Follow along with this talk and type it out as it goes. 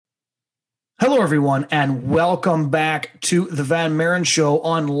Hello, everyone, and welcome back to the Van Maren Show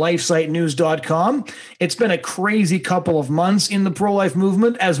on LifeSiteNews.com. It's been a crazy couple of months in the pro-life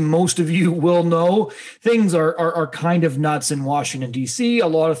movement. As most of you will know, things are kind of nuts in Washington, D.C. A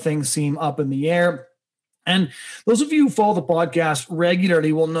lot of things seem up in the air. And those of you who follow the podcast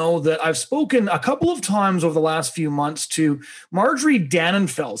regularly will know that I've spoken a couple of times over the last few months to Marjorie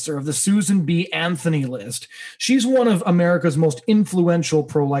Dannenfelser of the Susan B. Anthony list. She's one of America's most influential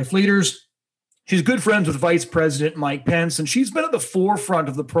pro-life leaders. She's good friends with Vice President Mike Pence, and she's been at the forefront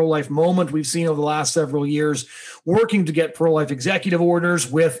of the pro-life moment we've seen over the last several years, working to get pro-life executive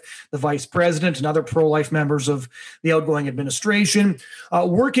orders with the Vice President and other pro-life members of the outgoing administration,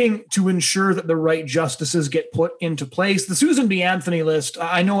 working to ensure that the right justices get put into place. The Susan B. Anthony list,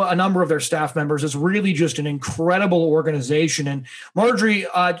 I know a number of their staff members, is really just an incredible organization, and Marjorie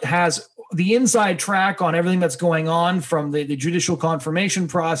has the inside track on everything that's going on, from the judicial confirmation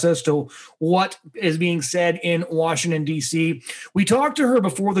process to what is being said in Washington, D.C. We talked to her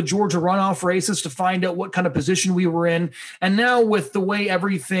before the Georgia runoff races to find out what kind of position we were in. And now, with the way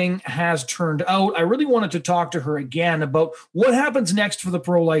everything has turned out, I really wanted to talk to her again about what happens next for the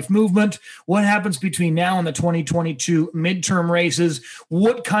pro-life movement, what happens between now and the 2022 midterm races,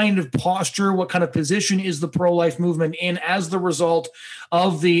 what kind of posture, what kind of position is the pro-life movement in as the result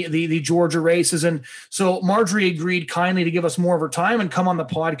of the Georgia races. And so Marjorie agreed kindly to give us more of her time and come on the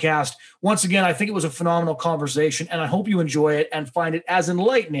podcast. Once again, I think it was a phenomenal conversation, and I hope you enjoy it and find it as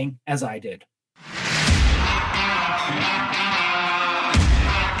enlightening as I did.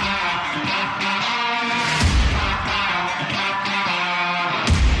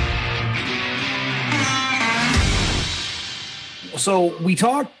 So we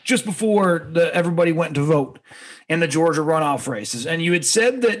talked just before everybody went to vote in the Georgia runoff races, and you had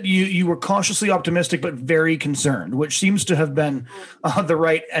said that you were cautiously optimistic but very concerned, which seems to have been the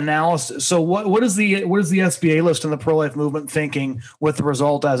right analysis. So what is the SBA list and the pro-life movement thinking with the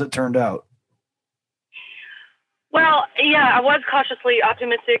result as it turned out? Well, yeah, I was cautiously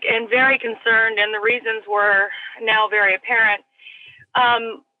optimistic and very concerned, and the reasons were now very apparent.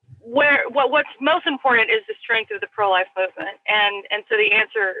 What's most important is the strength of the pro-life movement, and so the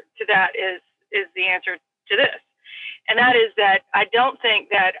answer to that is the answer to this, and that is that I don't think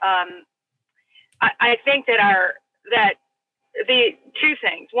that I think that the two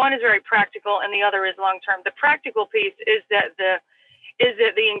things, one is very practical and the other is long term. The practical piece is that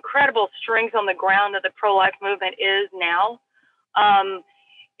the incredible strength on the ground that the pro-life movement is now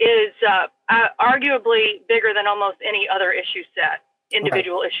is arguably bigger than almost any other issue set.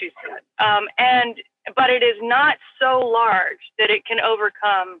 Individual issue set. But it is not so large that it can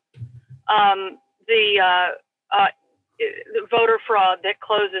overcome the voter fraud that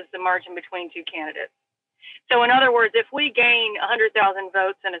closes the margin between two candidates. So in other words, if we gain 100,000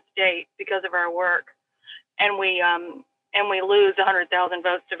 votes in a state because of our work, and we lose 100,000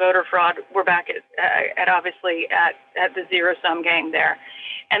 votes to voter fraud, we're back at obviously at the zero sum game there.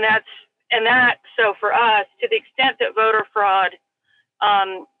 So for us, to the extent that voter fraud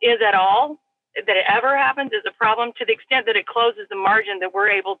is at all, that it ever happens, is a problem, to the extent that it closes the margin that we're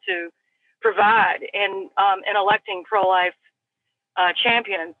able to provide in electing pro-life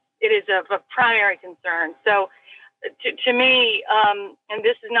champions, it is of a primary concern. So to me, and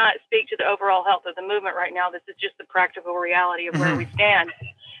this does not speak to the overall health of the movement right now, this is just the practical reality of where we stand.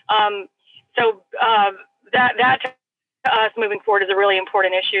 That to us moving forward is a really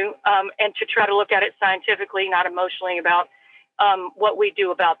important issue, and to try to look at it scientifically, not emotionally, about what we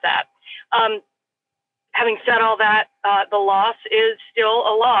do about that. Having said all that, the loss is still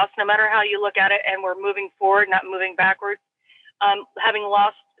a loss, no matter how you look at it, and we're moving forward, not moving backwards. Having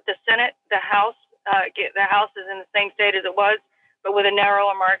lost the Senate, the House is in the same state as it was, but with a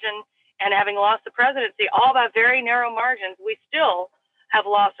narrower margin, and having lost the presidency, all by very narrow margins, we still have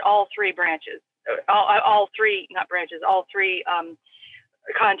lost all three branches, all three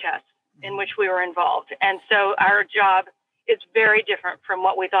contests in which we were involved. And so our job is very different from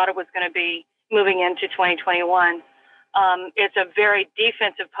what we thought it was going to be moving into 2021. It's a very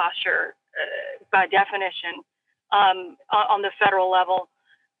defensive posture by definition on the federal level.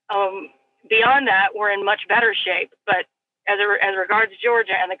 Beyond that, we're in much better shape, but as regards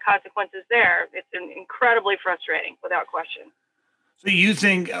Georgia and the consequences there, it's incredibly frustrating, without question. So you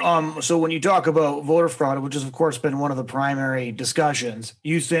think, so when you talk about voter fraud, which has of course been one of the primary discussions,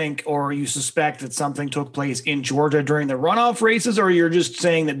 you think or you suspect that something took place in Georgia during the runoff races, or you're just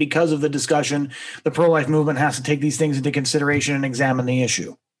saying that because of the discussion, the pro-life movement has to take these things into consideration and examine the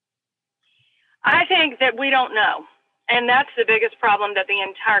issue? I think that we don't know. And that's the biggest problem that the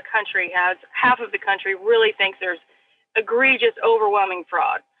entire country has. Half of the country really thinks there's egregious, overwhelming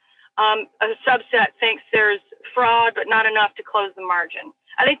fraud. a subset thinks there's fraud, but not enough to close the margin.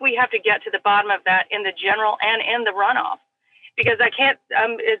 I think we have to get to the bottom of that in the general and in the runoff, because I can't.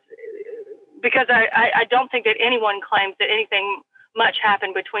 Because I don't think that anyone claims that anything much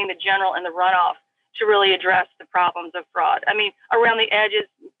happened between the general and the runoff to really address the problems of fraud. I mean, around the edges,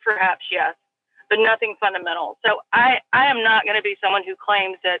 perhaps yes, but nothing fundamental. So I am not going to be someone who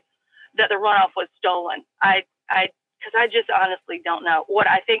claims that the runoff was stolen. Because I just honestly don't know. What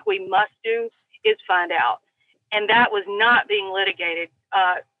I think we must do is find out. And that was not being litigated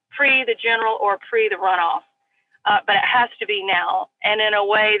pre the general or pre the runoff. But it has to be now, and in a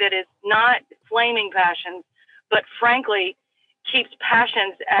way that is not flaming passions, but frankly keeps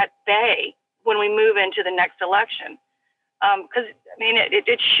passions at bay when we move into the next election. Because I mean,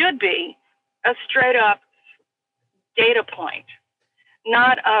 it should be a straight up data point,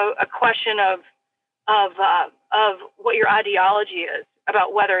 not a question of what your ideology is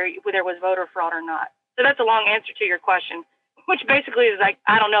about whether there was voter fraud or not. So that's a long answer to your question, which basically is like,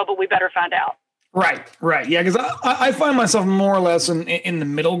 I don't know, but we better find out. Right. Yeah, because I find myself more or less in the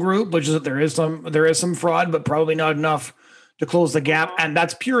middle group, which is that there is some fraud, but probably not enough to close the gap. And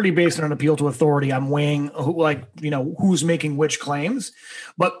that's purely based on an appeal to authority. I'm weighing who's making which claims.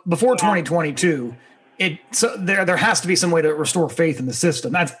 But before 2022, there has to be some way to restore faith in the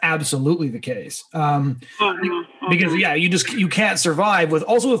system. That's absolutely the case. Because you can't survive with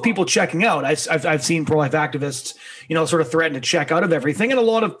people checking out. I've seen pro-life activists, sort of threaten to check out of everything. And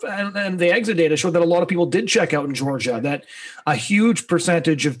the exit data showed that a lot of people did check out in Georgia, that a huge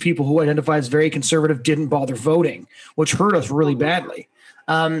percentage of people who identify as very conservative didn't bother voting, which hurt us really badly.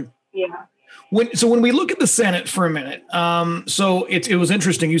 When we look at the Senate for a minute, so it was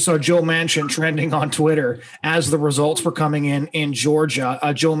interesting. You saw Joe Manchin trending on Twitter as the results were coming in Georgia.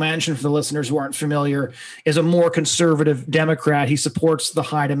 Joe Manchin, for the listeners who aren't familiar, is a more conservative Democrat. He supports the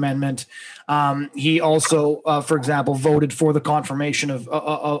Hyde Amendment. He also, for example, voted for the confirmation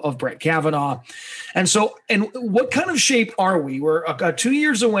of Brett Kavanaugh. And what kind of shape are we? We're 2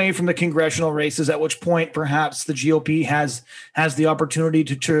 years away from the congressional races, at which point perhaps the GOP has the opportunity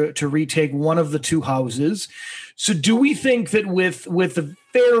to retake one of the two houses. So do we think that with the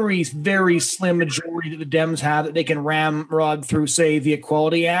very, very slim majority that the Dems have, that they can ramrod through, say, the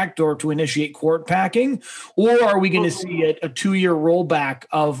Equality Act or to initiate court packing? Or are we going to see a 2-year rollback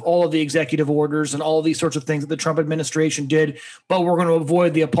of all of the executive orders and all these sorts of things that the Trump administration did, but we're going to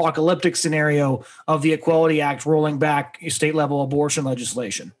avoid the apocalyptic scenario of the Equality Act rolling back state-level abortion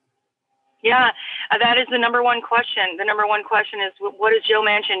legislation? Yeah, that is the number one question. The number one question is, what does Joe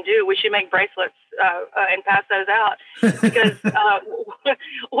Manchin do? We should make bracelets and pass those out. Because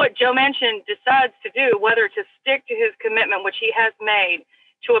what Joe Manchin decides to do, whether to stick to his commitment, which he has made,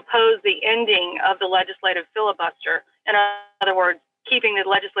 to oppose the ending of the legislative filibuster, in other words, keeping the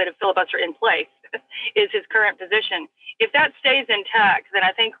legislative filibuster in place, is his current position. If that stays intact, then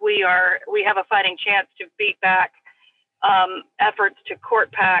I think we have a fighting chance to beat back efforts to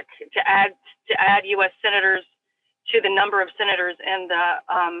court pack, to add U.S. senators to the number of senators in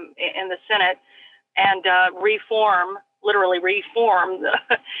the Senate, and literally reform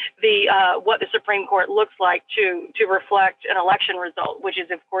the what the Supreme Court looks like to reflect an election result, which is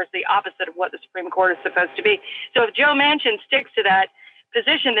of course the opposite of what the Supreme Court is supposed to be. So if Joe Manchin sticks to that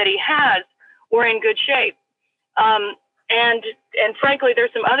position that he has, we're in good shape. And frankly,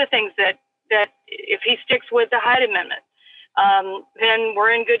 there's some other things that if he sticks with the Hyde Amendment, then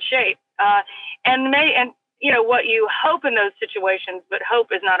we're in good shape. And what you hope in those situations, but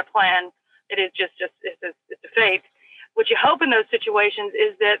hope is not a plan. It is just it's a faith. What you hope in those situations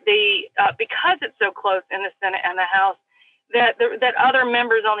is that because it's so close in the Senate and the House, that other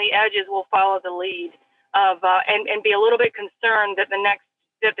members on the edges will follow the lead of and be a little bit concerned that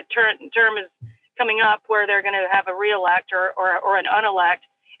the term is coming up where they're going to have a reelect or an unelect,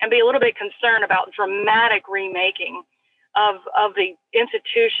 and be a little bit concerned about dramatic remaking of the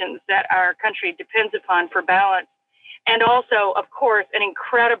institutions that our country depends upon for balance. And also, of course, an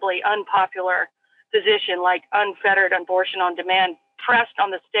incredibly unpopular position like unfettered abortion on demand pressed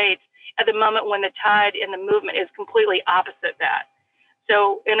on the states at the moment when the tide in the movement is completely opposite that.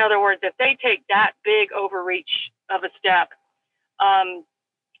 So, in other words, if they take that big overreach of a step,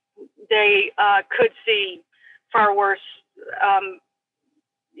 they could see far worse,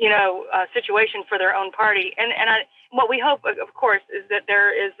 situation for their own party. And what we hope, of course, is that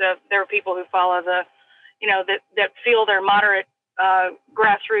there are people who follow that feel their moderate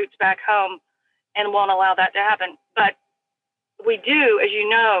grassroots back home and won't allow that to happen. But we do, as you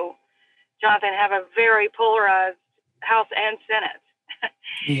know, Jonathan, have a very polarized House and Senate.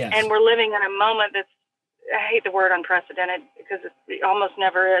 Yes. And we're living in a moment I hate the word unprecedented because it almost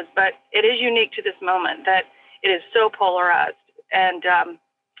never is, but it is unique to this moment that it is so polarized. And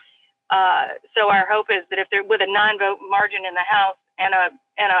so our hope is that if there, with a 9-vote margin in the House and a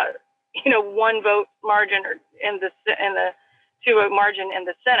 1-vote margin in the 2-vote margin in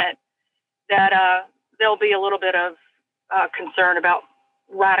the Senate, that there'll be a little bit of concern about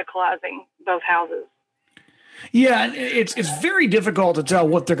radicalizing both houses. Yeah, and it's very difficult to tell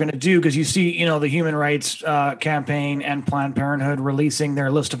what they're going to do because you see, the Human Rights Campaign and Planned Parenthood releasing their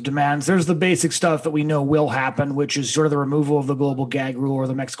list of demands. There's the basic stuff that we know will happen, which is sort of the removal of the global gag rule or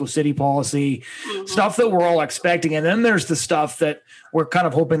the Mexico City policy, stuff that we're all expecting. And then there's the stuff that we're kind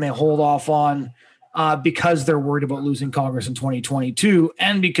of hoping they hold off on because they're worried about losing Congress in 2022,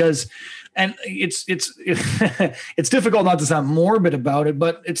 and because. And it's it's difficult not to sound morbid about it,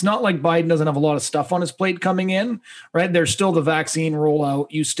 but it's not like Biden doesn't have a lot of stuff on his plate coming in, right? There's still the vaccine rollout.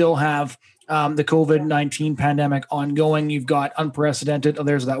 You still have the COVID-19 pandemic ongoing. You've got unprecedented,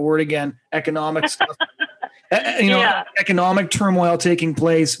 there's that word again, economic stuff. Economic turmoil taking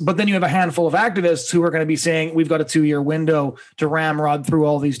place, but then you have a handful of activists who are going to be saying we've got a 2-year window to ramrod through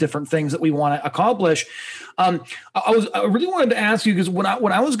all these different things that we want to accomplish. I really wanted to ask you because when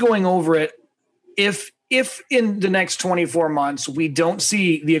I was going over it, if in the next 24 months we don't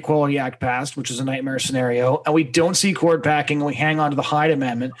see the Equality Act passed, which is a nightmare scenario, and we don't see court packing and we hang on to the Hyde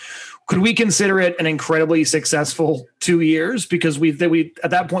Amendment, could we consider it an incredibly successful 2 years? Because we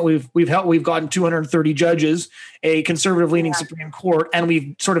at that point we've gotten 230 judges, a conservative leaning Supreme Court, and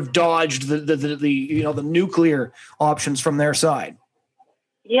we've sort of dodged the nuclear options from their side.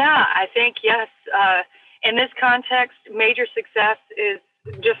 Yeah, I think yes. In this context, major success is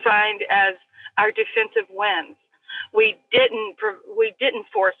defined as our defensive wins. We didn't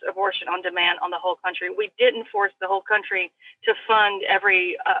force abortion on demand on the whole country. We didn't force the whole country to fund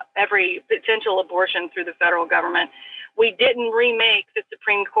every potential abortion through the federal government. We didn't remake the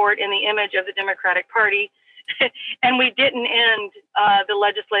Supreme Court in the image of the Democratic Party, and we didn't end the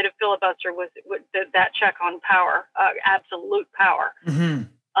legislative filibuster with that check on power, absolute power. Mm-hmm.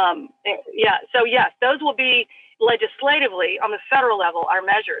 So yes, those will be legislatively on the federal level our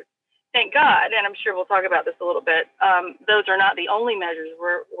measures. Thank God, and I'm sure we'll talk about this a little bit. Those are not the only measures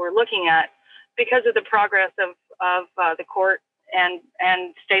we're looking at because of the progress of the court and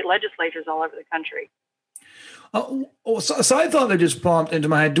state legislatures all over the country. So a side thought that just popped into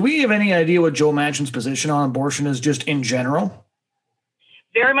my head: do we have any idea what Joe Manchin's position on abortion is, just in general?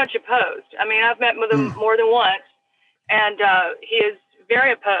 Very much opposed. I mean, I've met with him more than once, and he is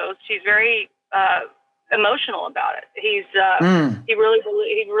very opposed. He's very emotional about it. He really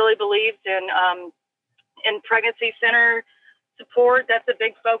believes in pregnancy center support. That's a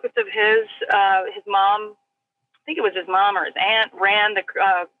big focus of his. His mom, I think it was his mom or his aunt, ran the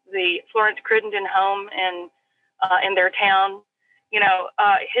Florence Crittenden home in their town.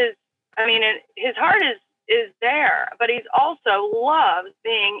 His heart is there, but he's also loves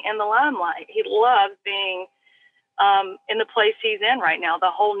being in the limelight. He loves being in the place he's in right now. The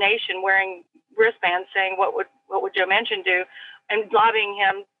whole nation wearing wristbands saying what would Joe Manchin do, and lobbying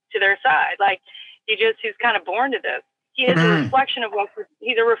him to their side. Like he's kind of born to this. He is a reflection of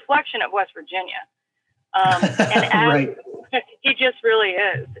he's a reflection of West Virginia. Right. He just really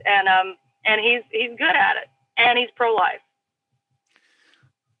is. And he's good at it, and he's pro-life.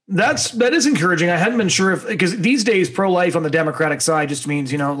 That is encouraging. I hadn't been sure because these days pro-life on the Democratic side just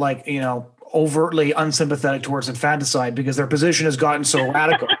means, overtly unsympathetic towards infanticide because their position has gotten so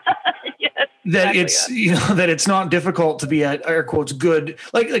radical. That it's not difficult to be a air quotes good,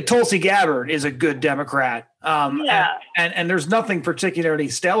 like Tulsi Gabbard is a good Democrat. And there's nothing particularly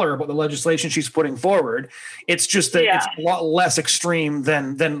stellar about the legislation she's putting forward. It's just that it's a lot less extreme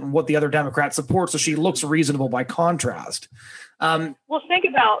than what the other Democrats support. So she looks reasonable by contrast. Well, think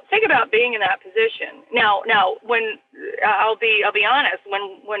about being in that position. Now, when I'll be honest,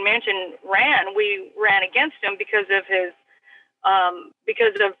 when Manchin ran, we ran against him because of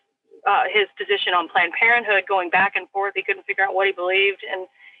his position on Planned Parenthood, going back and forth. He couldn't figure out what he believed, and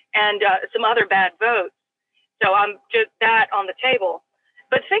some other bad votes. So I'm just that on the table.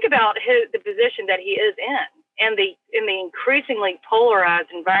 But think about the position that he is in the increasingly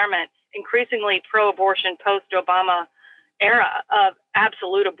polarized environment, increasingly pro-abortion post-Obama era of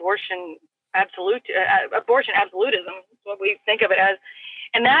abortion absolutism. Is what we think of it as,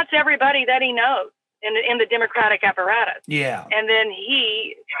 and that's everybody that he knows in the Democratic apparatus. Yeah. And then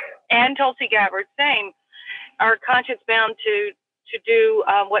he and Tulsi Gabbard, same, are conscience bound to do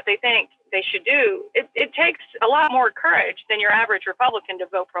what they think they should do. It takes a lot more courage than your average Republican to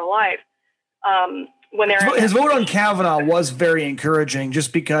vote pro-life. when they're in his vote on Kavanaugh was very encouraging,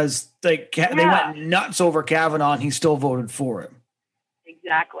 just because they went nuts over Kavanaugh and he still voted for it.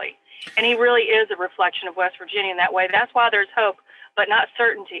 Exactly. And he really is a reflection of West Virginia in that way. That's why there's hope, but not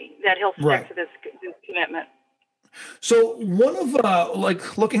certainty that he'll stick to this commitment. So one of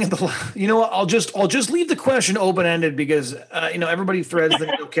looking at the, what, I'll just leave the question open ended, because everybody threads the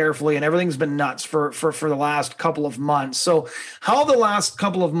needle carefully, and everything's been nuts for the last couple of months. So how have the last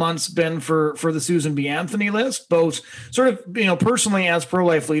couple of months been for the Susan B. Anthony list, both sort of personally as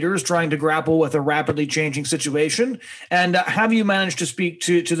pro-life leaders trying to grapple with a rapidly changing situation, and have you managed to speak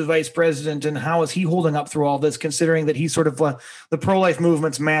to the vice president, and how is he holding up through all this, considering that he's sort of the pro-life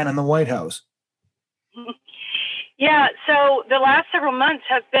movement's man in the White House? Yeah, so the last several months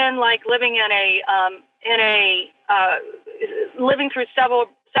have been like living living through several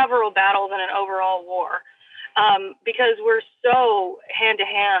battles and an overall war, because we're so hand to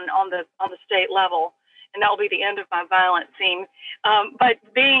hand on the state level, and that will be the end of my violent theme. But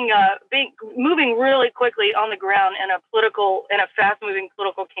moving really quickly on the ground in a fast moving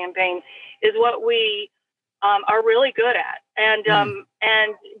political campaign is what we are really good at,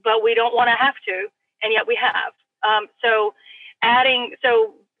 but we don't want to have to, and yet we have. So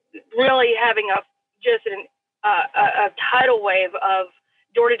really having a tidal wave of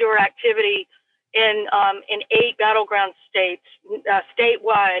door-to-door activity in 8 battleground states,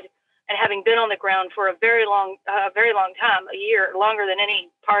 statewide, and having been on the ground for a very long time, a year, longer than any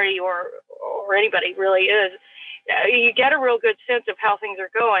party or anybody really is, you get a real good sense of how things are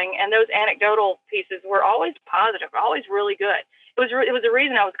going. And those anecdotal pieces were always positive, always really good. It was the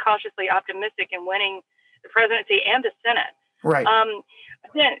reason I was cautiously optimistic in winning the presidency and the Senate. Right.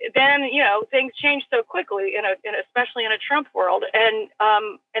 Then things changed so quickly, especially in a Trump world, and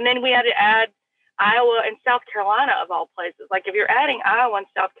then we had to add Iowa and South Carolina, of all places. Like, if you're adding Iowa and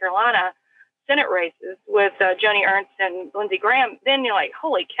South Carolina Senate races with Joni Ernst and Lindsey Graham, then you're like,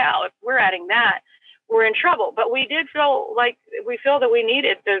 holy cow! If we're adding that, we're in trouble. But we did feel that we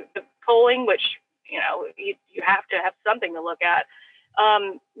needed the polling, which you have to have something to look at.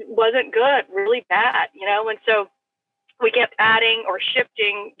 Wasn't good, really bad, and so we kept adding or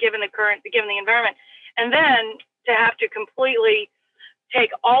shifting given the environment, and then to have to completely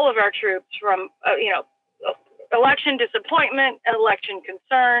take all of our troops from election disappointment, election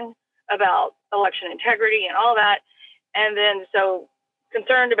concern about election integrity and all that, and then so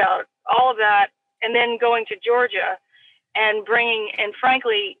concerned about all of that, and then going to Georgia and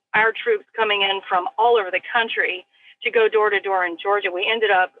frankly our troops coming in from all over the country to go door to door in Georgia. We ended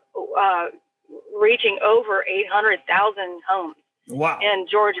up reaching over 800,000 homes. Wow. In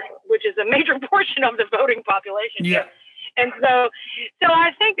Georgia, which is a major portion of the voting population. Yeah. And so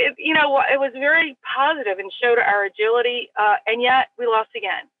I think it was very positive and showed our agility, and yet we lost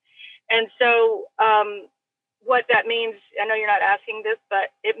again. And so what that means, I know you're not asking this, but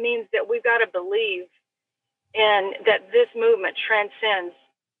it means that we've got to believe in that this movement transcends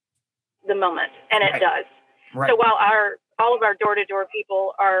the moment, and it does. Right. So while all of our door-to-door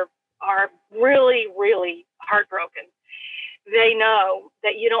people are really, really heartbroken, they know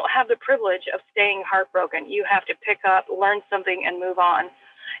that you don't have the privilege of staying heartbroken. You have to pick up, learn something, and move on.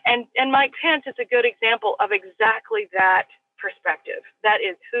 And Mike Pence is a good example of exactly that perspective. That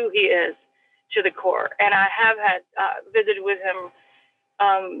is who he is to the core. And I have had visited with him,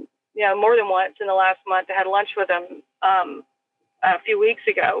 more than once in the last month. I had lunch with him a few weeks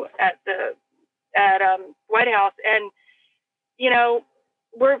ago at White House, and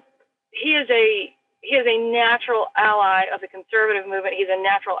he is a natural ally of the conservative movement. He's a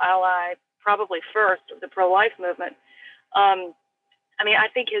natural ally, probably first, of the pro-life movement. I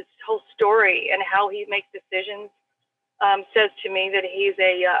think his whole story and how he makes decisions says to me that he's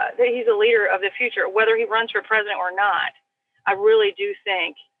a leader of the future, whether he runs for president or not. I really do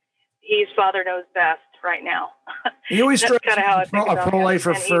think he's father knows best right now. He always strikes me as a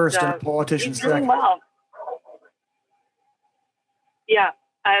pro-lifer first and a politician second. Well. Yeah,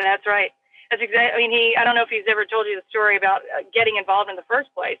 that's right. That's exactly. I don't know if he's ever told you the story about getting involved in the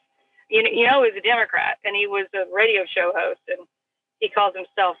first place. He's a Democrat, and he was a radio show host, and he calls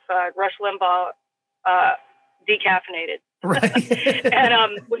himself Rush Limbaugh decaffeinated. Right.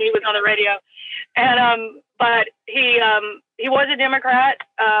 And when he was on the radio, and but he was a Democrat,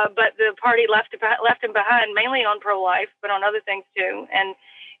 but the party left him behind, mainly on pro-life, but on other things too. And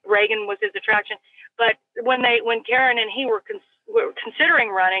Reagan was his attraction. But when Karen and he were considering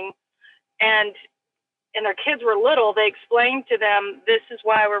running, and their kids were little, they explained to them, this is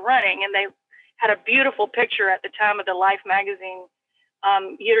why we're running. And they had a beautiful picture at the time of the Life magazine,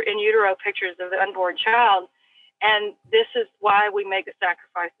 in utero pictures of the unborn child. And this is why we make the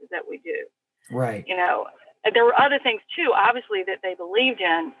sacrifices that we do. Right. You know, there were other things too, obviously, that they believed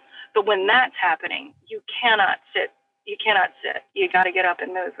in, but when that's happening, you cannot sit. You cannot sit. You got to get up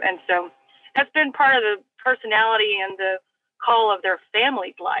and move. And so that's been part of the personality and the call of their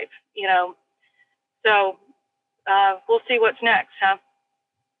family's life, you know. So we'll see what's next, huh?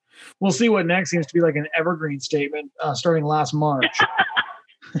 We'll see what next seems to be like an evergreen statement starting last March.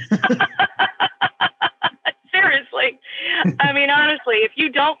 Seriously. I mean, honestly, if you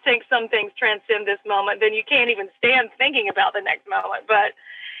don't think some things transcend this moment, then you can't even stand thinking about the next moment. But,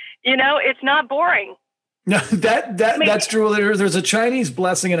 you know, it's not boring. No, that's true. There's a Chinese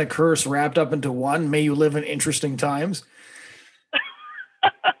blessing and a curse wrapped up into one. May you live in interesting times.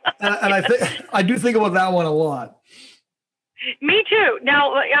 and I do think about that one a lot. Me too.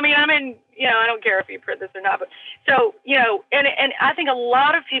 Now, I mean, I'm in, you know, I don't care if you print this or not, but so, you know, and I think a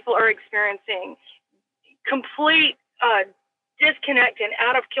lot of people are experiencing complete disconnect and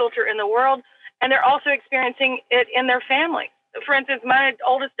out of kilter in the world, and they're also experiencing it in their family. For instance, my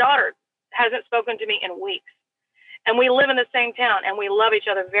oldest daughter hasn't spoken to me in weeks, and we live in the same town, and we love each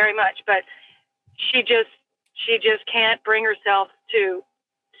other very much, but she just can't bring herself to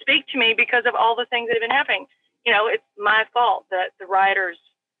speak to me because of all the things that have been happening. You know, it's my fault that the rioters,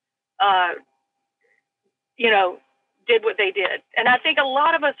 you know, did what they did. And I think a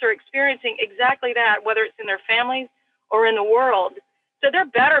lot of us are experiencing exactly that, whether it's in their families or in the world. So there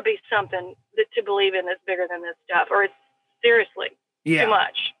better be something to believe in that's bigger than this stuff, or it's seriously too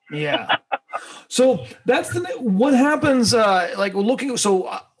much. Yeah. So that's what happens. Like looking,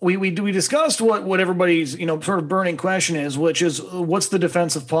 so we discussed what everybody's, you know, sort of burning question is, which is what's the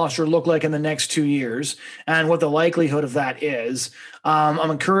defensive posture look like in the next 2 years and what the likelihood of that is.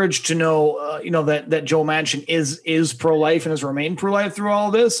 I'm encouraged to know, you know, that Joe Manchin is pro-life and has remained pro-life through all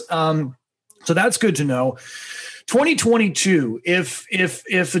of this. So that's good to know. 2022, if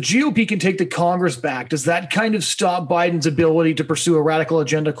the GOP can take the Congress back, does that kind of stop Biden's ability to pursue a radical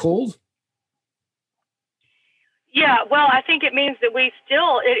agenda cold? Yeah, well, I think it means that we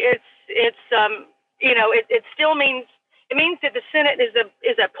still it still means that the Senate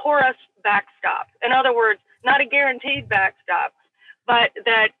is a porous backstop. In other words, not a guaranteed backstop, but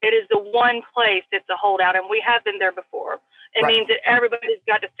that it is the one place that's a holdout, and we have been there before. It means that everybody's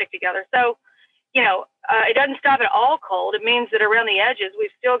got to stick together. So, you know, it doesn't stop it all cold. It means that around the edges,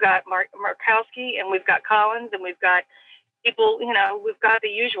 we've still got Murkowski, and we've got Collins, and we've got people, you know, we've got the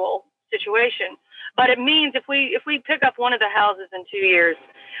usual situation. But it means if we pick up one of the houses in 2 years,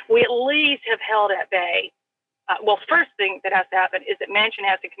 we at least have held at bay. Well, first thing that has to happen is that Manchin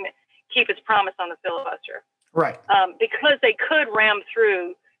has to keep his promise on the filibuster. Right. Because they could ram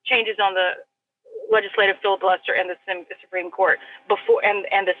through changes on the legislative filibuster and the Supreme Court before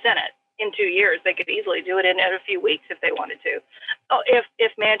and the Senate in 2 years. They could easily do it in a few weeks if they wanted to.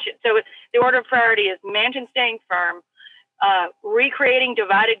 If Manchin, so the order of priority is Manchin staying firm, recreating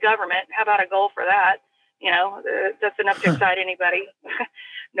divided government. How about a goal for that? You know, that's enough to excite anybody.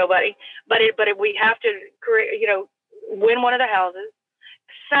 Nobody. But we have to create, you know, win one of the houses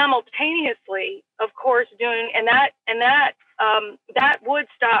simultaneously, of course, doing that would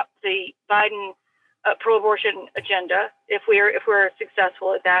stop the Biden pro-abortion agenda if we're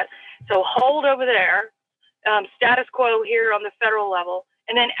successful at that. So hold over there, status quo here on the federal level.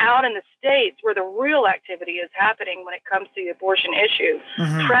 And then out in the states where the real activity is happening when it comes to the abortion issue,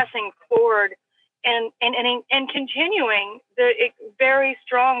 pressing forward and continuing the very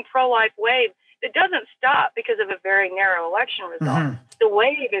strong pro-life wave that doesn't stop because of a very narrow election result. The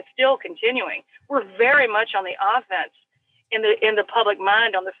wave is still continuing. We're very much on the offense in the public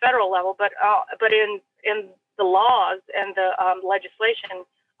mind on the federal level, but in the laws and the legislation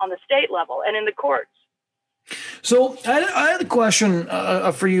on the state level and in the courts. So I had a question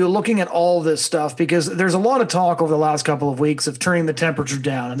for you looking at all this stuff, because there's a lot of talk over the last couple of weeks of turning the temperature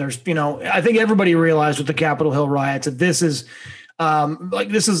down. And there's, you know, I think everybody realized with the Capitol Hill riots that this is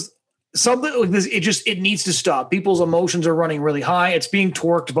something like this. It needs to stop. People's emotions are running really high. It's being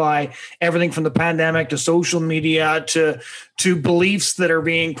torqued by everything from the pandemic to social media to beliefs that are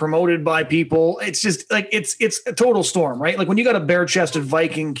being promoted by people. It's just like, it's a total storm, right? Like when you got a bare chested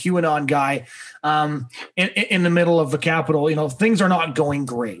Viking QAnon guy in the middle of the Capitol, you know, things are not going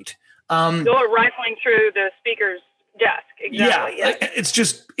great. You're rifling through the speaker's desk. Exactly. Yeah, it's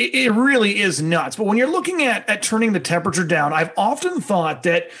just, it really is nuts. But when you're looking at turning the temperature down, I've often thought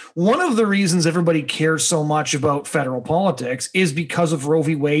that one of the reasons everybody cares so much about federal politics is because of Roe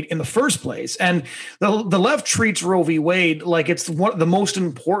v. Wade in the first place. And the left treats Roe v. Wade like it's the most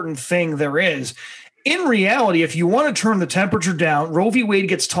important thing there is. In reality, if you want to turn the temperature down, Roe v. Wade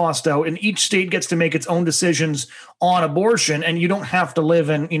gets tossed out, and each state gets to make its own decisions on abortion, and you don't have to live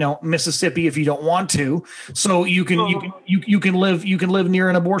in, Mississippi if you don't want to. So you can live near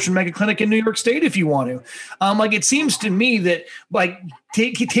an abortion mega clinic in New York State if you want to. Like it seems to me that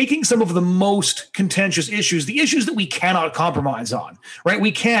taking some of the most contentious issues, the issues that we cannot compromise on, right?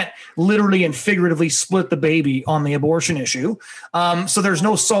 We can't literally and figuratively split the baby on the abortion issue. So there's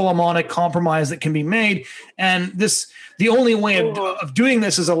no Solomonic compromise that can be made. And the only way of doing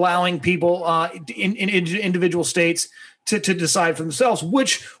this is allowing people in individual states to decide for themselves,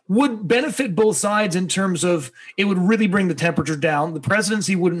 which would benefit both sides in terms of it would really bring the temperature down. The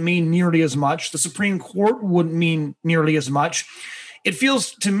presidency wouldn't mean nearly as much. The Supreme Court wouldn't mean nearly as much. It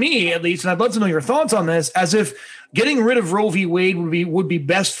feels to me, at least, and I'd love to know your thoughts on this, as if getting rid of Roe v. Wade would be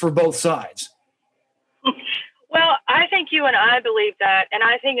best for both sides. Well, I think you and I believe that, and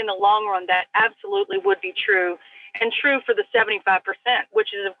I think in the long run that absolutely would be true, and true for the 75%,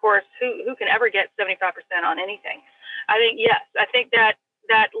 which is, of course, who can ever get 75% on anything? I think, yes, I think that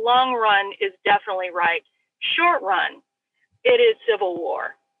long run is definitely right. Short run, it is civil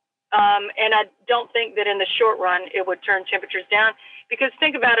war. And I don't think that in the short run it would turn temperatures down, because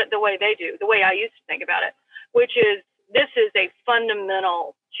think about it the way they do, the way I used to think about it, which is this is a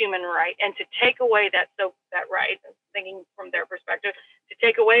fundamental human right. And to take away that right, thinking from their perspective, to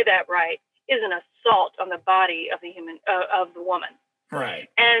take away that right is an assault on the body of the the woman. Right.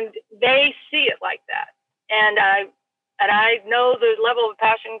 And they see it like that. And I know the level of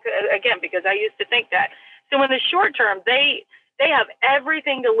passion, again, because I used to think that. So in the short term, they have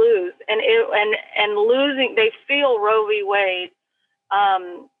everything to lose, and losing. They feel Roe v. Wade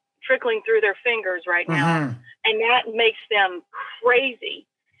trickling through their fingers right now, and that makes them crazy.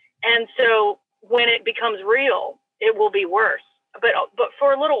 And so when it becomes real, it will be worse. But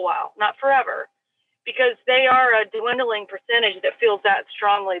for a little while, not forever, because they are a dwindling percentage that feels that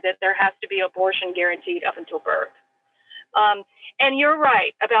strongly that there has to be abortion guaranteed up until birth. And you're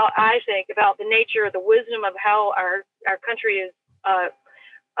right about, I think, about the nature of the wisdom of how our country is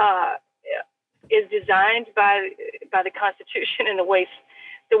designed by the Constitution, and the way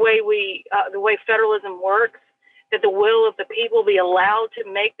federalism works, that the will of the people be allowed to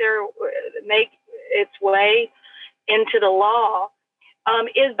make its way into the law,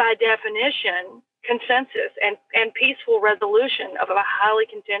 is by definition consensus and peaceful resolution of a highly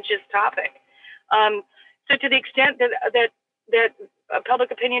contentious topic. So to the extent that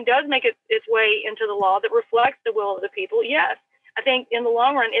public opinion does make its way into the law that reflects the will of the people, yes, I think in the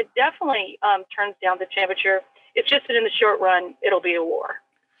long run it definitely turns down the temperature. It's just that in the short run it'll be a war.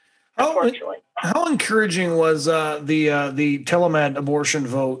 Unfortunately. How encouraging was the telemed abortion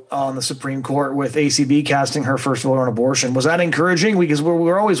vote on the Supreme Court, with ACB casting her first vote on abortion? Was that encouraging? Because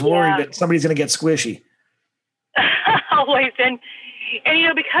we're always worried that somebody's going to get squishy. Always. And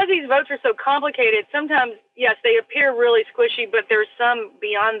because these votes are so complicated, sometimes, yes, they appear really squishy, but there's some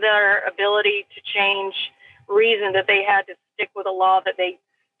beyond their ability to change reason that they had to stick with a law that they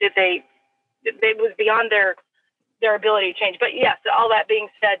was beyond their ability to change. But yes, all that being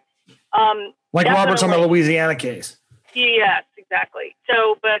said, like Roberts on the Louisiana case. Yes, exactly.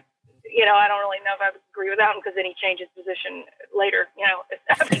 So, but I don't really know if I would agree with that one, because then he changed his position later.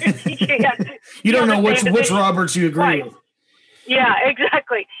 You don't know which Roberts you agree with. Yeah,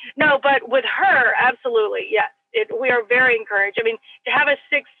 exactly. No, but with her, absolutely, yes. We are very encouraged. I mean, to have a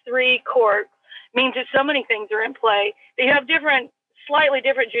 6-3 court means that so many things are in play. They have slightly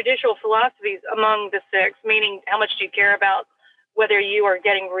different judicial philosophies among the six, meaning how much do you care about whether you are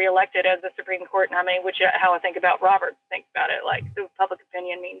getting reelected as the Supreme Court nominee, which how I think about Roberts, think about it, like the public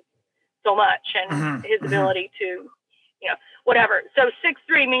opinion means so much, and his ability to, whatever. So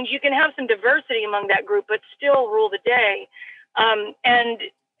 6-3 means you can have some diversity among that group, but still rule the day. And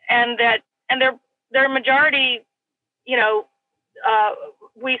their majority,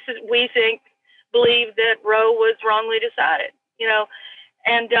 we think believe that Roe was wrongly decided,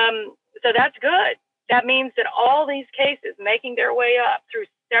 and so that's good. That means that all these cases making their way up through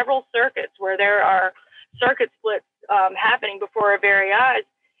several circuits, where there are circuit splits happening before our very eyes,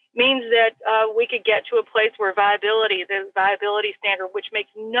 means that we could get to a place where the viability standard, which makes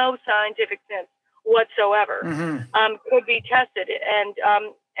no scientific sense whatsoever, could be tested,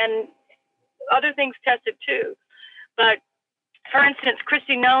 and other things tested too. But for instance,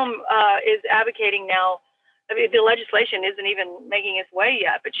 Kristi Noem is advocating now. I mean, the legislation isn't even making its way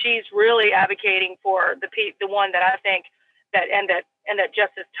yet, but she's really advocating for the one that I think that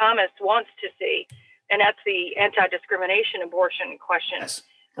Justice Thomas wants to see, and that's the anti-discrimination abortion question. Yes.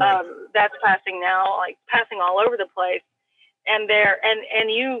 Right. That's passing now, like passing all over the place.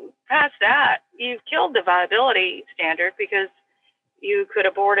 and you pass that, you've killed the viability standard, because you could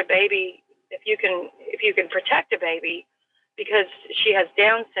abort a baby if you can protect a baby because she has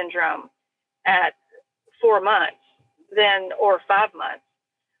Down syndrome at 4 months, or 5 months.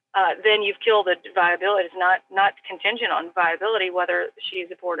 Then you've killed the viability. It's not contingent on viability whether she's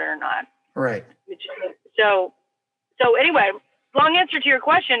aborted or not. Right. So anyway, long answer to your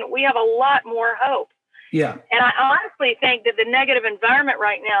question, we have a lot more hope. Yeah. And I honestly think that the negative environment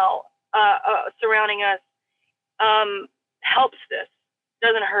right now surrounding us helps this,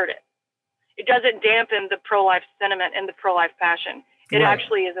 doesn't hurt it. It doesn't dampen the pro-life sentiment and the pro-life passion. It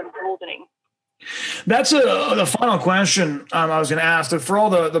actually is emboldening. That's the final question I was going to ask. For all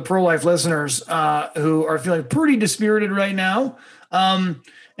the pro-life listeners who are feeling pretty dispirited right now,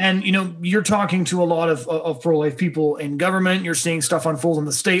 and you're talking to a lot of pro-life people in government. You're seeing stuff unfold on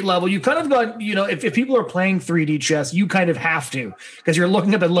the state level. You kind of got, if people are playing 3D chess, you kind of have to, because you're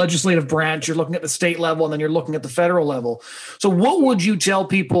looking at the legislative branch, you're looking at the state level, and then you're looking at the federal level. So what would you tell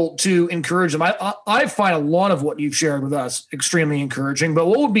people to encourage them? I find a lot of what you've shared with us extremely encouraging, but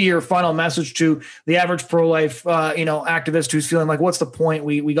what would be your final message to the average pro-life activist who's feeling like, what's the point?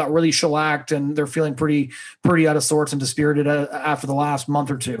 We got really shellacked and they're feeling pretty out of sorts and dispirited after the last month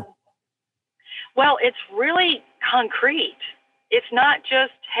or two? Well, it's really concrete. It's not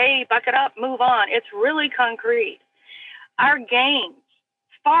just, hey, buck it up, move on. It's really concrete. Our gains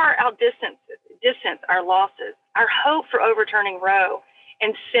far outdistance our losses. Our hope for overturning Roe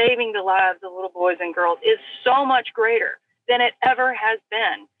and saving the lives of little boys and girls is so much greater than it ever has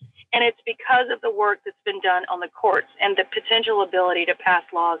been. And it's because of the work that's been done on the courts and the potential ability to pass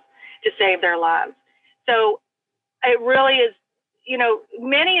laws to save their lives. So it really is,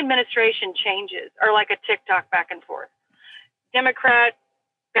 many administration changes are like a TikTok back and forth. Democrat,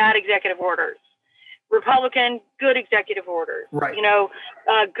 bad executive orders. Republican, good executive orders. Right.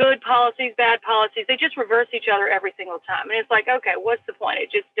 Good policies, bad policies. They just reverse each other every single time. And it's like, okay, what's the point?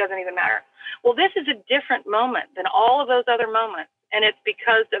 It just doesn't even matter. Well, this is a different moment than all of those other moments. And it's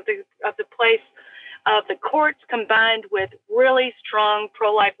because of the place of the courts combined with really strong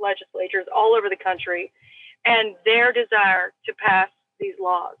pro-life legislatures all over the country and their desire to pass these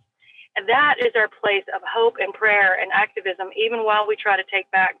laws. And that is our place of hope and prayer and activism, even while we try to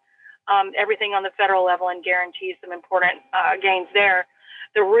take back everything on the federal level and guarantee some important gains there.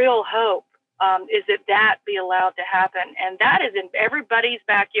 The real hope is that be allowed to happen. And that is in everybody's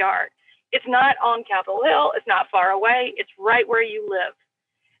backyard. It's not on Capitol Hill. It's not far away. It's right where you live.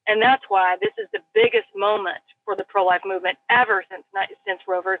 And that's why this is the biggest moment for the pro-life movement ever since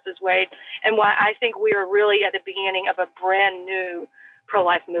Roe versus Wade, and why I think we are really at the beginning of a brand new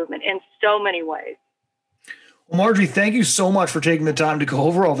pro-life movement in so many ways. Well, Marjorie, thank you so much for taking the time to go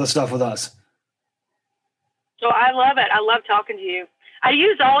over all this stuff with us. So I love it. I love talking to you. I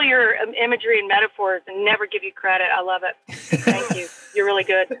use all your imagery and metaphors and never give you credit. I love it. Thank you. You're really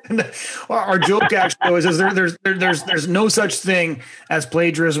good. Our joke actually is there's no such thing as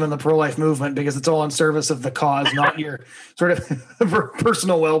plagiarism in the pro-life movement, because it's all in service of the cause, not your sort of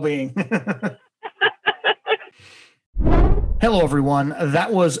personal well-being. Hello, everyone.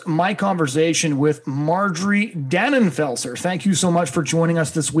 That was my conversation with Marjorie Dannenfelser. Thank you so much for joining us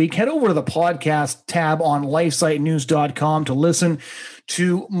this week. Head over to the podcast tab on lifesitenews.com to listen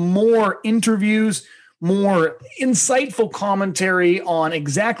to more interviews, more insightful commentary on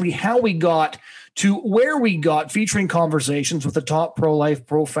exactly how we got to where we got, featuring conversations with the top pro-life,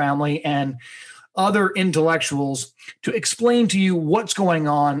 pro-family, and other intellectuals to explain to you what's going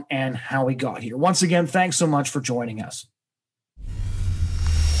on and how we got here. Once again, thanks so much for joining us.